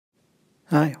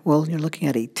Hi, well, you're looking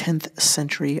at a 10th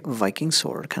century Viking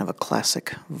sword, kind of a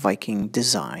classic Viking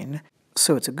design.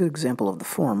 So it's a good example of the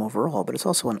form overall, but it's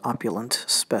also an opulent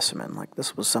specimen. Like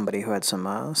this was somebody who had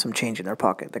some change in their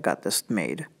pocket that got this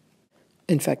made.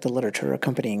 In fact, the literature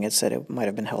accompanying it said it might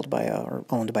have been held by or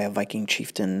owned by a Viking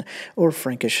chieftain or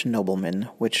Frankish nobleman,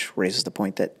 which raises the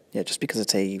point that yeah, just because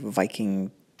it's a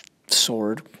Viking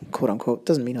sword, quote unquote,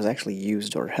 doesn't mean it was actually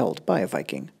used or held by a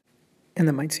Viking. And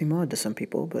that might seem odd to some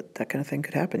people, but that kind of thing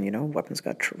could happen, Weapons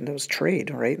there was trade,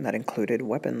 right? And that included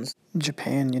weapons.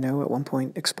 Japan, at one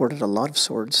point exported a lot of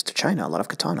swords to China, a lot of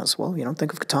katanas. Well, you don't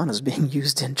think of katanas being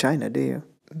used in China, do you?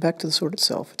 Back to the sword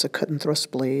itself. It's a cut and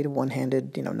thrust blade,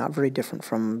 one-handed, not very different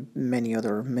from many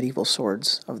other medieval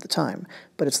swords of the time,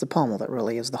 but it's the pommel that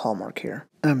really is the hallmark here.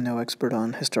 I'm no expert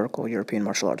on historical European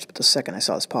martial arts, but the second I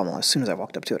saw this pommel, as soon as I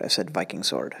walked up to it, I said Viking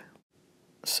sword.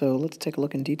 So let's take a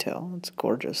look in detail. It's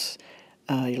gorgeous.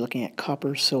 You're looking at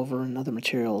copper, silver, and other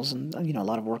materials, and a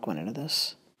lot of work went into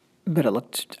this. But it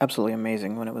looked absolutely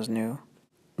amazing when it was new.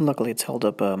 Luckily, it's held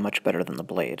up much better than the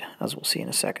blade, as we'll see in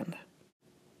a second.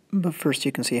 But first,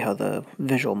 you can see how the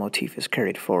visual motif is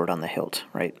carried forward on the hilt,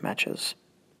 right? Matches.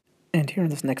 And here in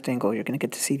this next angle, you're going to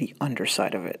get to see the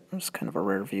underside of it. It's kind of a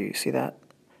rare view, you see that?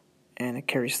 And it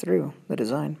carries through the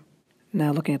design.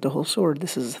 Now looking at the whole sword,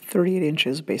 this is 38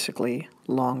 inches basically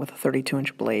long with a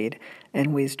 32-inch blade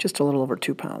and weighs just a little over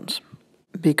 2 pounds.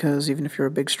 Because even if you're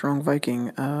a big strong Viking,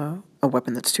 a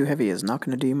weapon that's too heavy is not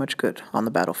going to do you much good on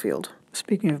the battlefield.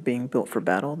 Speaking of being built for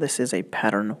battle, this is a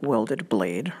pattern welded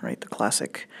blade, right? The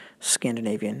classic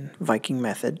Scandinavian Viking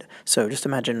method. So just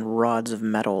imagine rods of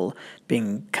metal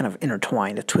being kind of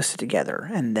intertwined, twisted together,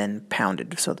 and then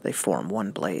pounded so that they form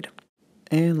one blade.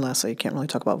 And lastly, you can't really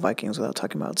talk about Vikings without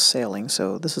talking about sailing,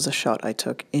 so this is a shot I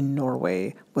took in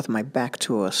Norway with my back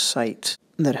to a site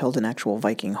that held an actual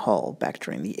Viking hall back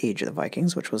during the age of the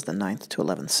Vikings, which was the 9th to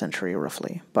 11th century,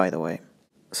 roughly, by the way.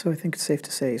 So I think it's safe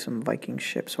to say some Viking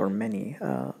ships, or many,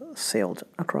 sailed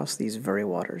across these very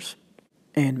waters.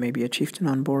 And maybe a chieftain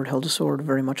on board held a sword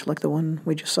very much like the one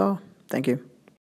we just saw. Thank you.